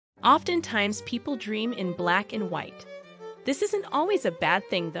Oftentimes, people dream in black and white. This isn't always a bad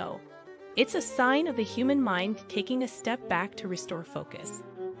thing, though. It's a sign of the human mind taking a step back to restore focus.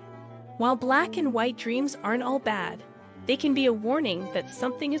 While black and white dreams aren't all bad, they can be a warning that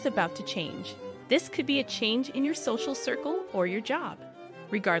something is about to change. This could be a change in your social circle or your job.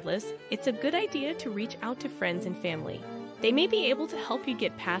 Regardless, it's a good idea to reach out to friends and family. They may be able to help you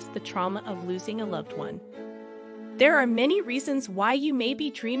get past the trauma of losing a loved one. There are many reasons why you may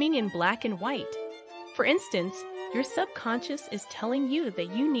be dreaming in black and white. For instance, your subconscious is telling you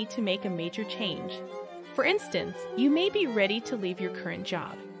that you need to make a major change. For instance, you may be ready to leave your current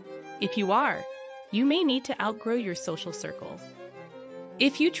job. If you are, you may need to outgrow your social circle.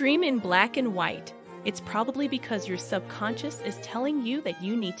 If you dream in black and white, it's probably because your subconscious is telling you that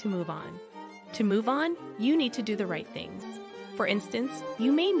you need to move on. To move on, you need to do the right things. For instance,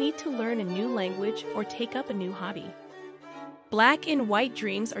 you may need to learn a new language or take up a new hobby. Black and white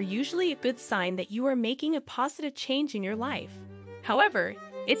dreams are usually a good sign that you are making a positive change in your life. However,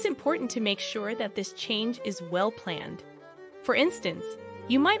 it's important to make sure that this change is well planned. For instance,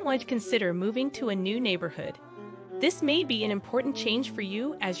 you might want to consider moving to a new neighborhood. This may be an important change for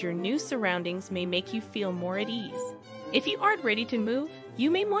you as your new surroundings may make you feel more at ease. If you aren't ready to move,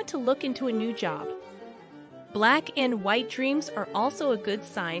 you may want to look into a new job. Black and white dreams are also a good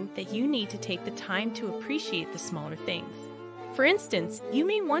sign that you need to take the time to appreciate the smaller things. For instance, you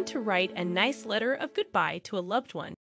may want to write a nice letter of goodbye to a loved one.